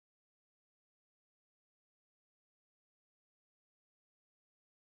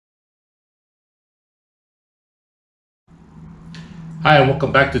Hi, and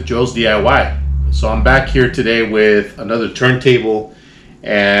welcome back to Joe's DIY. So I'm back here today with another turntable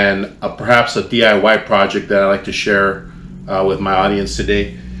and perhaps a DIY project that I'd like to share with my audience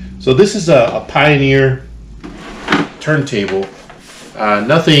today. So this is a Pioneer turntable.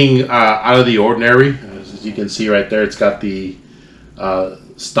 Nothing out of the ordinary. As you can see right there, it's got the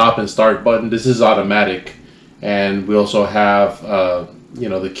stop and start button. This is automatic, and we also have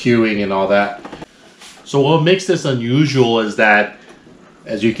the queuing and all that. So what makes this unusual is that,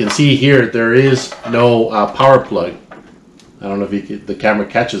 as you can see here, there is no power plug. I don't know if the camera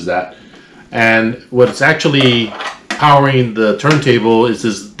catches that. And what's actually powering the turntable is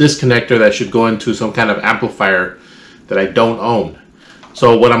this disconnector that should go into some kind of amplifier that I don't own.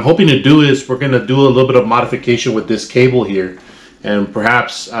 So what I'm hoping to do is we're going to do a little bit of modification with this cable here, and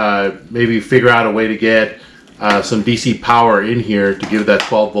perhaps maybe figure out a way to get some DC power in here to give that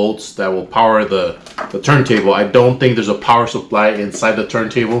 12 volts that will power the turntable. I don't think there's a power supply inside the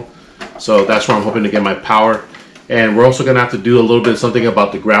turntable, so that's where I'm hoping to get my power. And we're also going to have to do a little bit of something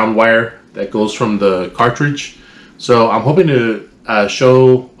about the ground wire that goes from the cartridge. So I'm hoping to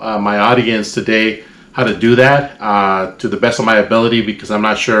show my audience today how to do that to the best of my ability, because I'm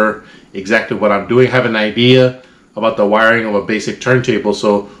not sure exactly what I'm doing. I have an idea about the wiring of a basic turntable,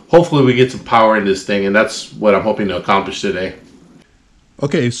 so hopefully we get some power in this thing, and that's what I'm hoping to accomplish today.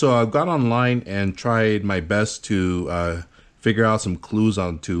 Okay, so I've got online and tried my best to figure out some clues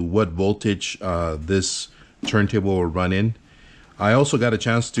onto what voltage this turntable will run in. I also got a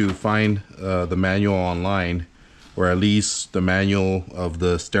chance to find the manual online, or at least the manual of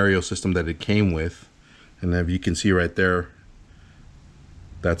the stereo system that it came with. And if you can see right there,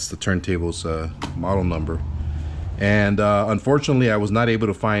 that's the turntable's model number. And unfortunately, I was not able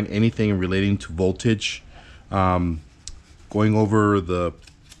to find anything relating to voltage. Going over the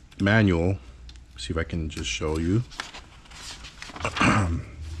manual, see if I can just show you.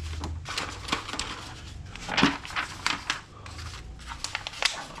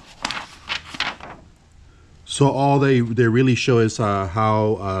 So all they really show is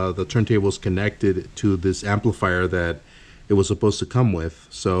how the turntable is connected to this amplifier that it was supposed to come with.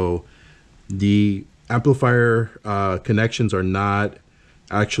 So the amplifier connections are not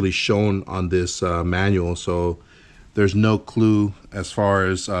actually shown on this manual, so there's no clue as far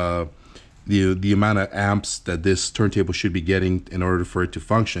as the amount of amps that this turntable should be getting in order for it to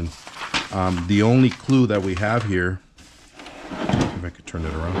function. The only clue that we have here, if I could turn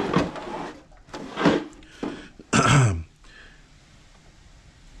it around.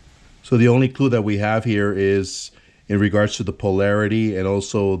 So the only clue that we have here is in regards to the polarity and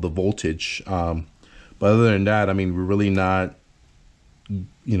also the voltage. But other than that, I mean, we're really not,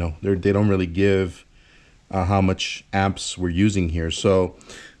 they don't really give how much amps we're using here. So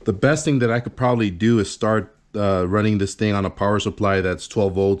the best thing that I could probably do is start running this thing on a power supply that's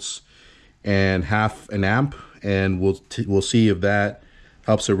 12 volts and half an amp, and we'll see if that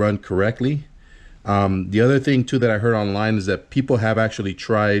helps it run correctly. The other thing too that I heard online is that people have actually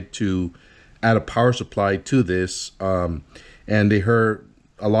tried to add a power supply to this, and they heard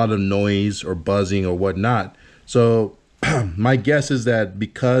a lot of noise or buzzing or whatnot. So my guess is that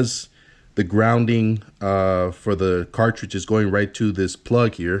because the grounding for the cartridge is going right to this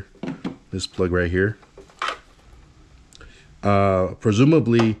plug here, this plug right here,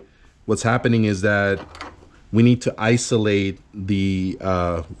 presumably what's happening is that we need to isolate the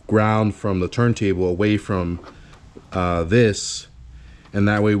ground from the turntable away from this, and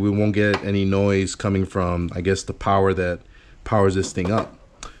that way we won't get any noise coming from, I guess, the power that powers this thing up.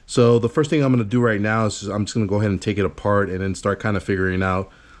 So the first thing I'm going to do right now is I'm just going to go ahead and take it apart and then start kind of figuring out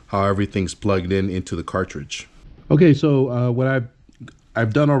how everything's plugged in into the cartridge. Okay, so what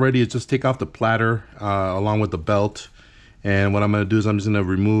I've done already is just take off the platter along with the belt, and what I'm going to do is I'm just going to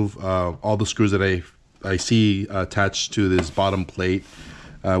remove all the screws that I see attached to this bottom plate,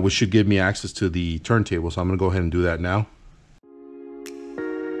 which should give me access to the turntable. So I'm going to go ahead and do that now.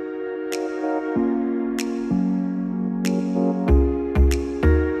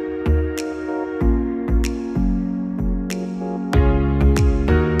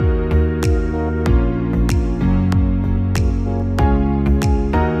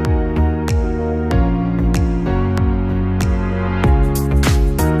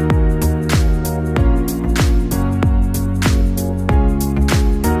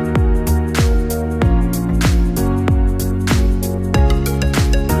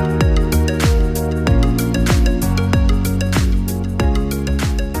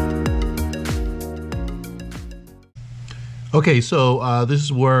 Okay, so this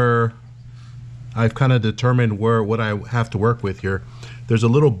is where I've kind of determined what I have to work with here. There's a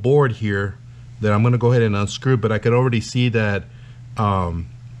little board here that I'm going to go ahead and unscrew, but I could already see that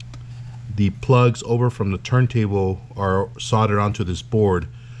the plugs over from the turntable are soldered onto this board.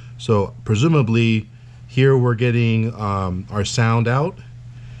 So presumably here we're getting our sound out,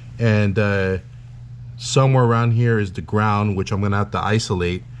 and somewhere around here is the ground, which I'm gonna have to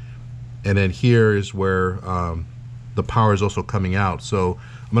isolate, and then here is where the power is also coming out. So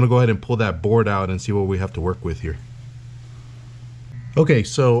I'm gonna go ahead and pull that board out and see what we have to work with here. Okay,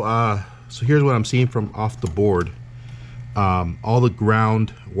 so here's what I'm seeing from off the board. All the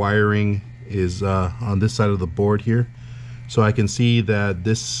ground wiring is on this side of the board here. So I can see that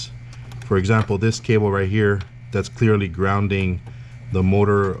this, for example, this cable right here, that's clearly grounding the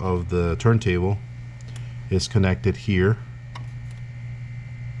motor of the turntable, is connected here,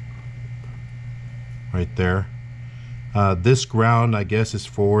 right there. This ground, I guess, is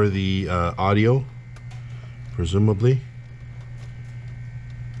for the audio, presumably.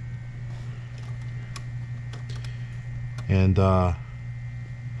 And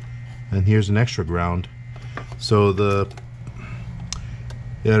here's an extra ground. So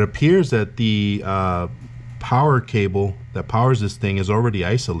it appears that the power cable that powers this thing is already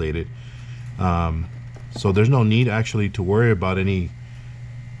isolated. So there's no need actually to worry about any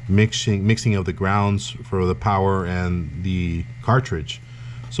mixing of the grounds for the power and the cartridge.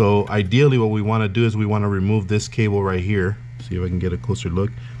 So ideally what we want to do is we want to remove this cable right here. See if I can get a closer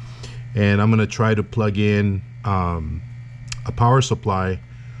look. And I'm going to try to plug in a power supply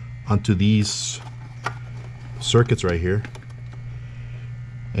onto these circuits right here,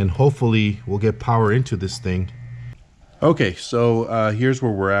 and hopefully we'll get power into this thing. Okay, so here's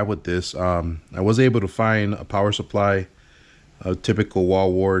where we're at with this. I was able to find a power supply, a typical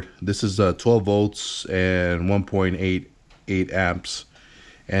wall wart. This is 12 volts and 1.88 amps,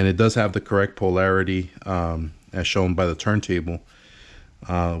 and it does have the correct polarity as shown by the turntable.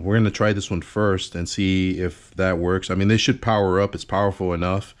 We're going to try this one first and see if that works. I mean, this should power up. It's powerful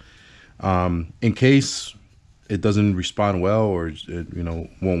enough. In case it doesn't respond well, or it, you know,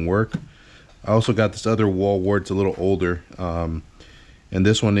 won't work, I also got this other wall wart. It's a little older, and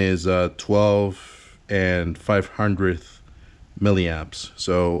this one is 12 and 500th milliamps.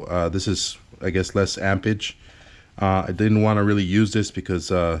 So this is, I guess, less ampage. I didn't want to really use this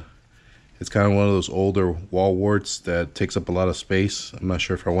because it's kind of one of those older wall warts that takes up a lot of space. I'm not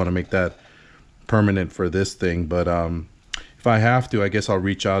sure if I want to make that permanent for this thing, but if I have to, I guess I'll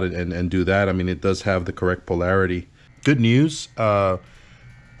reach out and do that. I mean, it does have the correct polarity. Good news.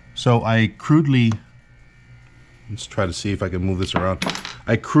 So I crudely, let's try to see if I can move this around.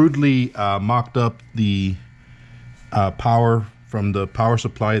 I crudely mocked up the power from the power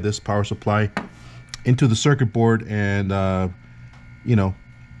supply, this power supply, into the circuit board, and you know,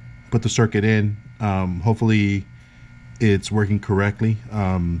 put the circuit in. Hopefully it's working correctly,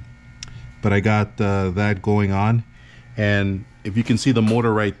 but I got that going on. And if you can see the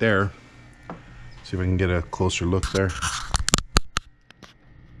motor right there, see if I can get a closer look there.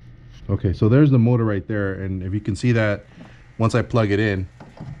 Okay, so there's the motor right there, and if you can see that, once I plug it in,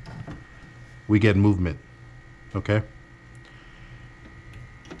 we get movement. Okay,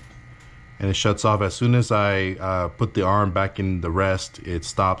 and it shuts off as soon as I put the arm back in the rest. It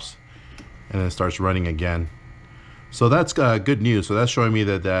stops and it starts running again. So that's good news. So that's showing me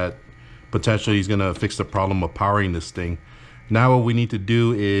that potentially is gonna fix the problem of powering this thing. Now what we need to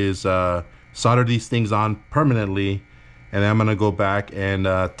do is solder these things on permanently, and then I'm gonna go back and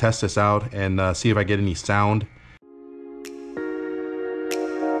test this out and see if I get any sound.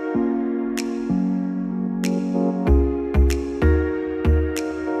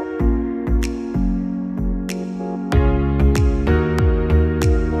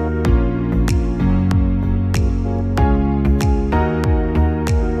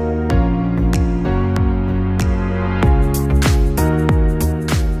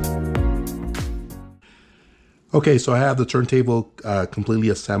 Okay, so I have the turntable completely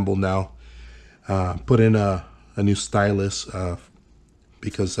assembled now. Put in a new stylus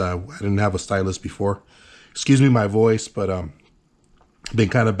because I didn't have a stylus before. Excuse me my voice, but I've been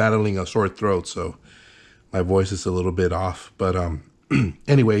kind of battling a sore throat, so my voice is a little bit off. But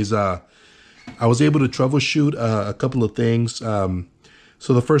anyways, I was able to troubleshoot a couple of things. So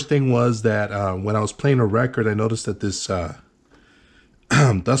the first thing was that when I was playing a record, I noticed that this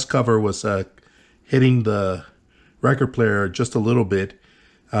dust cover was hitting the record player just a little bit,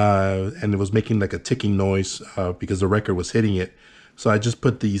 and it was making like a ticking noise because the record was hitting it. So I just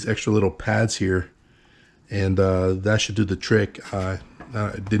put these extra little pads here, and that should do the trick. I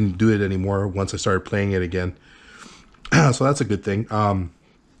didn't do it anymore once I started playing it again. So that's a good thing.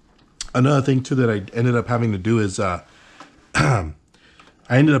 Another thing too that I ended up having to do is I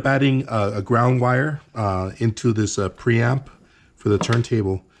ended up adding a ground wire into this preamp for the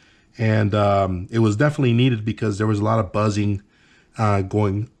turntable. And it was definitely needed because there was a lot of buzzing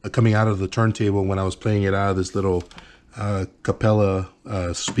coming out of the turntable when I was playing it out of this little Capella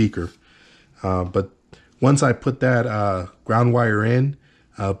speaker. But once I put that ground wire in,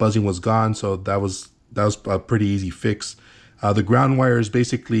 buzzing was gone, so that was a pretty easy fix. The ground wire is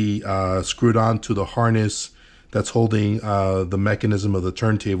basically screwed on to the harness that's holding the mechanism of the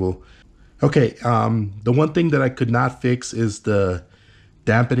turntable. Okay, the one thing that I could not fix is the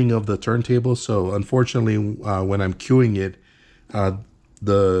dampening of the turntable. So unfortunately, when I'm cueing it,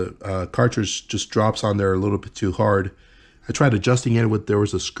 the cartridge just drops on there a little bit too hard. I tried adjusting it there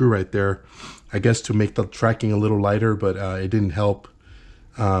was a screw right there, I guess to make the tracking a little lighter, but it didn't help.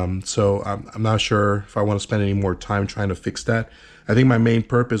 So I'm not sure if I want to spend any more time trying to fix that. I think my main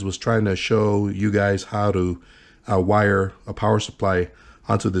purpose was trying to show you guys how to wire a power supply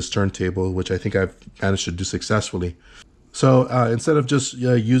onto this turntable, which I think I've managed to do successfully. So instead of just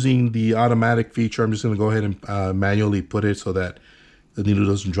using the automatic feature, I'm just going to go ahead and manually put it so that the needle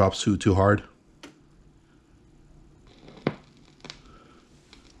doesn't drop too hard.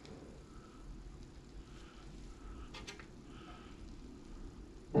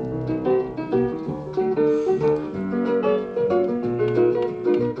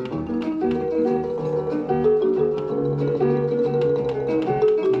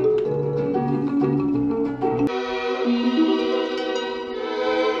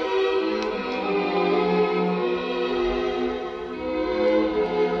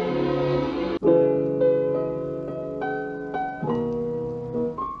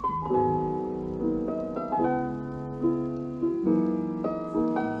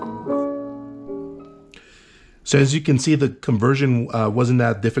 So as you can see, the conversion wasn't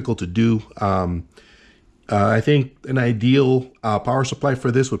that difficult to do. I think an ideal power supply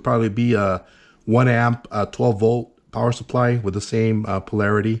for this would probably be a 1 amp 12 volt power supply with the same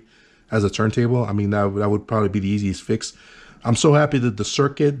polarity as a turntable. I mean, that would probably be the easiest fix. I'm so happy that the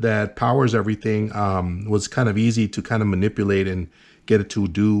circuit that powers everything was kind of easy to kind of manipulate and get it to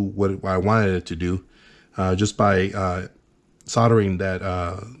do what I wanted it to do, just by soldering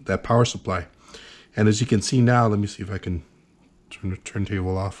that power supply. And as you can see now, let me see if I can turn the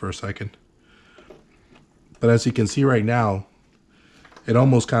turntable off for a second. But as you can see right now, it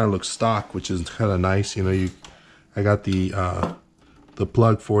almost kind of looks stock, which is kind of nice. You know, I got the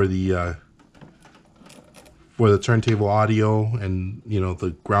plug for the turntable audio, and you know,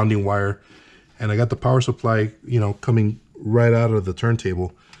 the grounding wire, and I got the power supply, you know, coming right out of the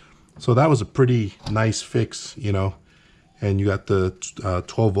turntable. So that was a pretty nice fix, you know. And you got the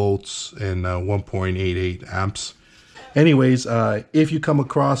 12 volts and 1.88 amps. Anyways, if you come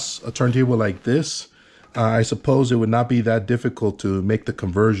across a turntable like this, I suppose it would not be that difficult to make the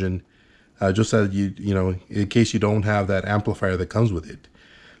conversion, just as you know, in case you don't have that amplifier that comes with it.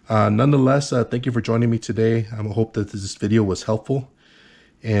 Nonetheless, thank you for joining me today. I hope that this video was helpful.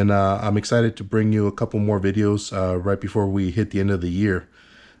 And I'm excited to bring you a couple more videos right before we hit the end of the year.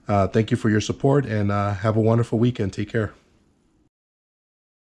 Thank you for your support, and have a wonderful weekend. Take care.